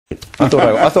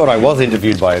I thought I was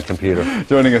interviewed by a computer.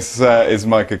 Joining us is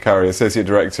Micah Curry, Associate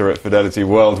Director at Fidelity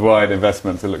Worldwide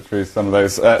Investment, to look through some of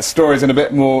those stories in a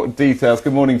bit more details.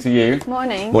 Good morning to you.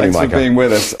 Morning. Morning, Thanks Micah. for being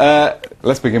with us.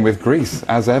 Let's begin with Greece,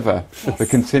 as ever. Yes. The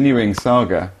continuing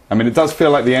saga. I mean, it does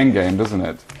feel like the end game, doesn't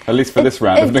it? At least for this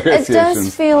round of negotiations. It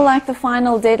does feel like the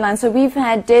final deadline. So we've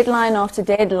had deadline after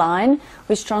deadline,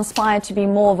 which transpired to be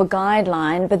more of a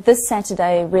guideline, but this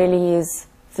Saturday really is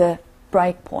the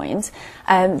break point.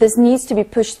 This needs to be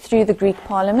pushed through the Greek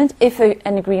Parliament if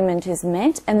an agreement is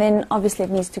met, and then obviously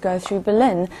it needs to go through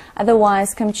Berlin.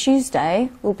 Otherwise, come Tuesday,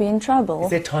 we'll be in trouble.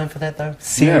 Is there time for that, though?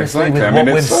 Seriously, yeah,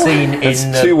 exactly. with what we've seen it's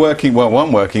in...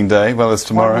 one working day, well, as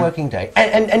tomorrow. One working day.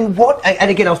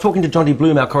 And again, I was talking to Johnny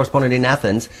Bloom, our correspondent in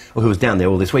Athens, who was down there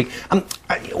all this week.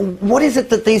 What is it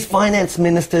that these finance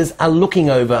ministers are looking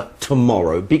over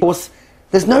tomorrow? Because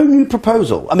there's no new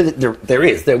proposal. I mean,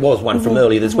 there was one from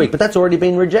earlier this week, but that's already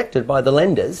been rejected by the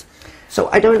lenders. So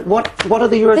what are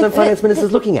the Eurozone finance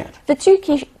ministers looking at? The two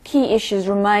key issues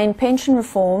remain pension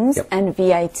reforms and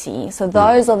VAT. So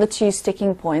those are the two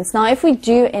sticking points. Now, if we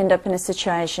do end up in a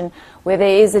situation where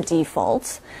there is a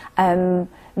default, then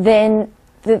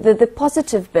the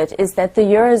positive bit is that the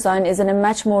Eurozone is in a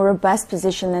much more robust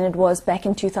position than it was back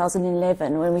in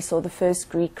 2011 when we saw the first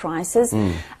Greek crisis.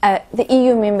 The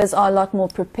EU members are a lot more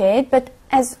prepared, but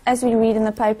as we read in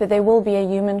the paper, there will be a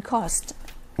human cost.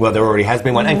 Well, there already has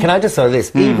been one. And can I just say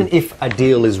this? Even if a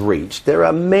deal is reached, there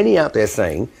are many out there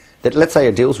saying that, let's say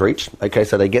a deal's reached, okay,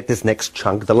 so they get this next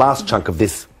chunk, the last chunk of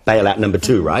this bailout number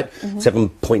 2, right?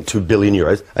 7.2 billion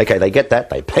euros. Okay, they get that,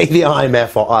 they pay the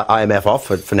IMF off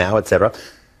for now, etc.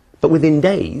 But within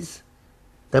days,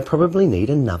 they'll probably need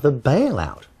another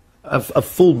bailout, a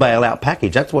full bailout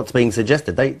package. That's what's being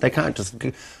suggested. They can't just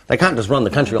run the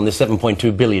country on this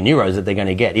 7.2 billion euros that they're going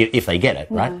to get, if they get it,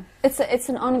 right? No. It's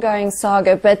an ongoing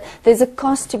saga, but there's a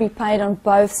cost to be paid on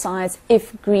both sides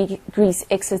if Greece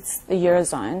exits the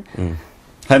Eurozone.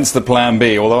 Hence the plan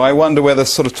B, although I wonder whether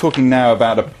sort of talking now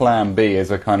about a plan B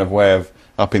is a kind of way of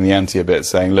upping the ante a bit,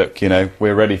 saying, look, you know,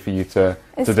 we're ready for you to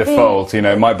default, you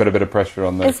know, it might put a bit of pressure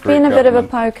on the It's been a bit of a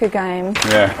poker game.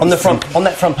 Yeah. On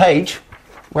that front page,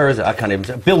 where is it? I can't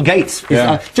even... Bill Gates,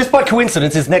 just by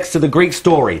coincidence, is next to the Greek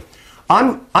story.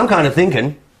 I'm kind of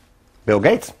thinking, Bill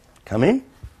Gates, come in,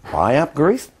 buy up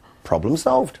Greece, problem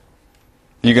solved.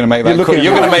 You're going to make that call.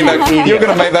 You're going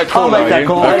to make that call. I'll make that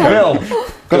call. Okay. Bill,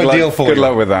 got a deal for you. Good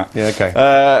luck with that. Yeah,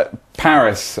 okay.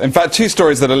 Paris. In fact, two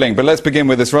stories that are linked, but let's begin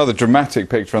with this rather dramatic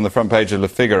picture on the front page of Le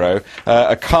Figaro.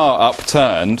 A car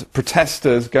upturned,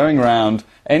 protesters going around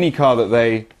any car that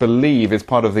they believe is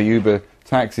part of the Uber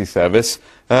taxi service,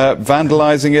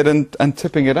 vandalising it and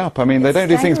tipping it up. I mean, they don't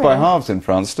do things by halves in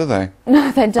France, do they?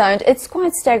 No, they don't. It's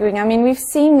quite staggering. I mean, we've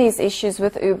seen these issues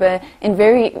with Uber in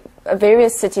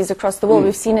various cities across the world.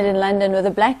 We've seen it in London with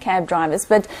the black cab drivers.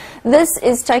 But this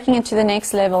is taking it to the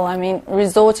next level. I mean,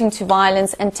 resorting to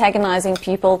violence, antagonizing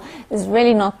people is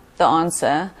really not the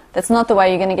answer. That's not the way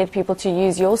you're going to get people to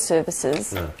use your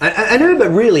services. No. And Uber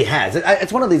really has.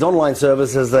 It's one of these online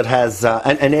services that has...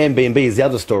 and Airbnb is the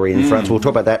other story in France. We'll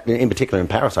talk about that in particular in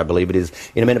Paris, I believe it is,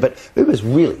 in a minute. But Uber's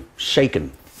really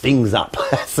shaken things up,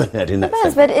 hasn't it, in that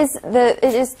sense? But it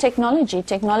is technology.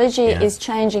 Technology is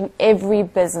changing every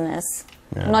business,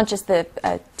 not just the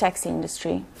taxi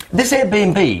industry. This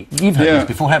Airbnb, you've heard this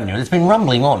before, haven't you? It's been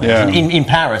rumbling on in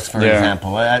Paris, for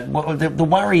example. The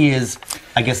worry is,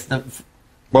 I guess,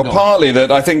 well, partly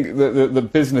that I think the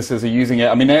businesses are using it.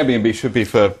 I mean, Airbnb should be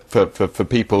for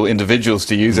people, individuals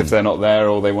to use if they're not there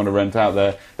or they want to rent out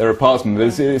their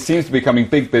apartment. It seems to be becoming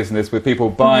big business with people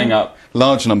buying up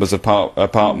large numbers of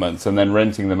apartments and then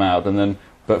renting them out,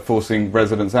 but forcing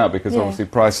residents out because obviously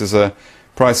prices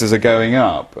are going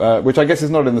up, which I guess is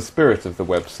not in the spirit of the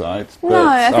website. But no,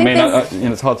 I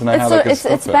mean, it's hard to know how they can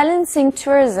stop it. It's balancing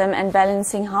tourism and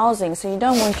balancing housing. So you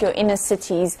don't want your inner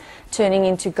cities turning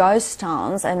into ghost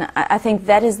towns, and I think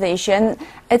that is the issue. And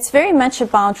it's very much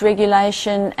about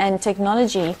regulation and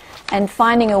technology and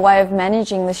finding a way of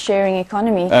managing the sharing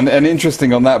economy. And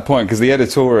interesting on that point, because the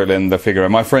editorial in the Figaro,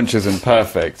 my French isn't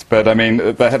perfect, but I mean,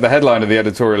 the headline of the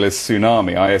editorial is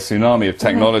tsunami, a tsunami of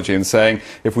technology, and saying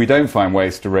if we don't find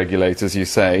ways to regulate, as you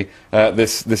say,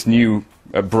 this new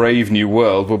brave new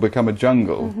world will become a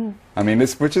jungle. I mean,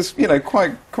 which is, you know,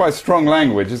 quite strong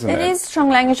language, isn't it? It is strong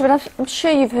language, but I'm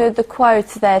sure you've heard the quote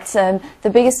that the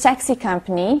biggest taxi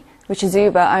company which is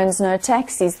Uber, owns no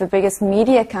taxis. The biggest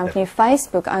media company,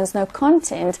 Facebook, owns no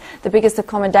content. The biggest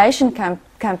accommodation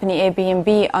company,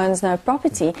 Airbnb, owns no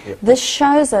property. This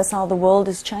shows us how the world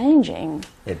is changing.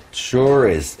 It sure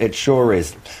is. It sure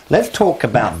is. Let's talk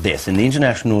about this in the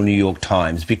International New York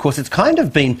Times, because it's kind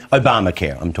of been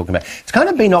Obamacare I'm talking about. It's kind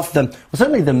of been off the, well,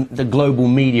 certainly the global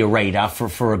media radar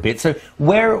for a bit. So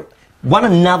where one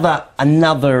another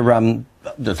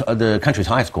the country's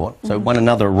highest court, so one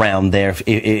another round there,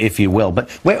 if you will. But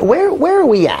where are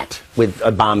we at with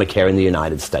Obamacare in the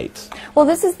United States? Well,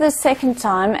 this is the second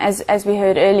time, as we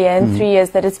heard earlier, in 3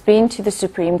 years that it's been to the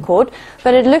Supreme Court.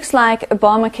 But it looks like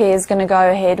Obamacare is going to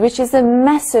go ahead, which is a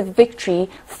massive victory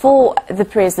for the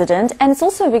president. And it's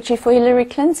also a victory for Hillary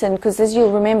Clinton, because as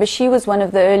you'll remember, she was one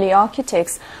of the early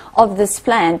architects of this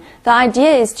plan. The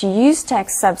idea is to use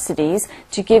tax subsidies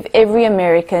to give every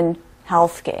American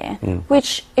healthcare,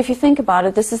 which, if you think about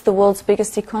it, this is the world's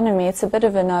biggest economy. It's a bit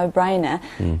of a no-brainer.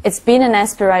 It's been an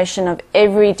aspiration of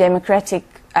every Democratic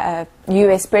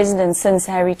US president since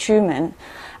Harry Truman.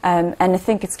 And I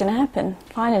think it's going to happen,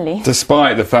 finally.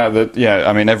 Despite the fact that, yeah,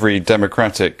 I mean, every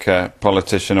Democratic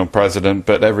politician or president,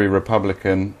 but every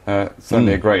Republican,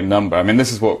 certainly a great number. I mean,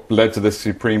 this is what led to this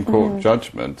Supreme Court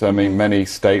judgment. I mean, many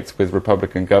states with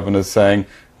Republican governors saying,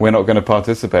 we're not going to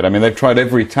participate. I mean, they've tried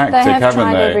every tactic, haven't they? They have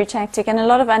tried every tactic, and a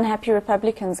lot of unhappy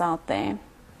Republicans out there.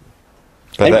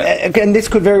 And this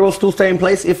could very well still stay in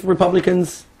place if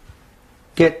Republicans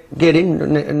get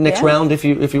in next round, if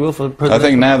you will, for president. I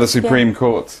think now the Supreme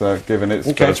Court's given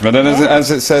its judgment, and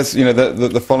as it says, you know,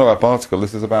 the follow-up article,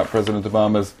 this is about President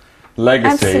Obama's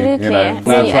legacy. Absolutely. You know,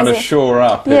 now trying to shore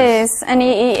up. Yes, and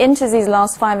he enters his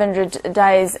last 500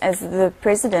 days as the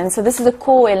president, so this is a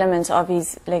core element of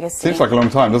his legacy. Seems like a long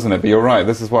time, doesn't it? But you're right,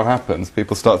 this is what happens.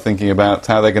 People start thinking about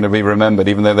how they're going to be remembered,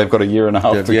 even though they've got a year and a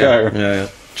half to go. Yeah,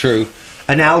 true.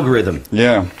 An algorithm.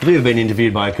 Yeah. Have you ever been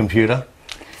interviewed by a computer?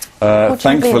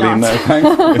 Thankfully, no.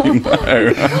 Thankfully,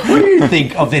 no. What do you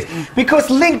think of this? Because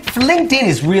LinkedIn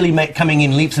is really coming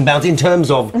in leaps and bounds in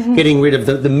terms of getting rid of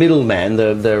the middleman,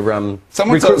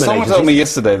 Someone told me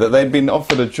yesterday that they'd been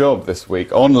offered a job this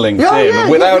week on LinkedIn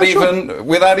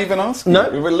without even asking. No.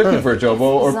 We were looking for a job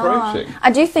or approaching. I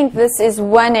do think this is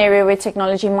one area where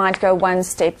technology might go one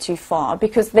step too far,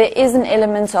 because there is an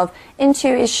element of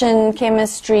intuition,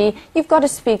 chemistry. You've got to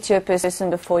speak to a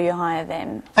person before you hire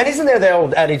them. And isn't there the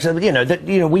old adage that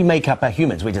we make up our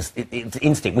humans, it's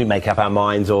instinct, we make up our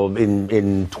minds or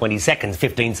in 20 seconds,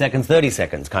 15 seconds, 30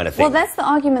 seconds kind of thing. Well, that's the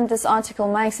argument this article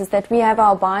makes, is that we have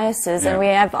our biases and we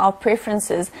have our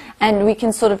preferences, and we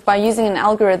can sort of, by using an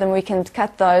algorithm, we can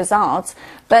cut those out.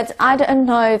 But I don't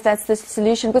know if that's the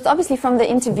solution, because obviously from the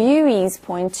interviewee's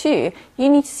point too, you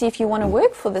need to see if you want to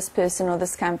work for this person or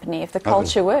this company, if the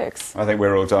culture works. I think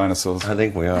we're all dinosaurs. I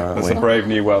think we are. That's a brave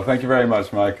new world. Thank you very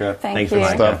much, Micah. Thank you.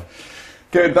 Micah.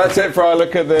 Good, that's it for our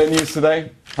look at the news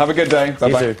today. Have a good day.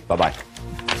 Bye-bye. Bye-bye.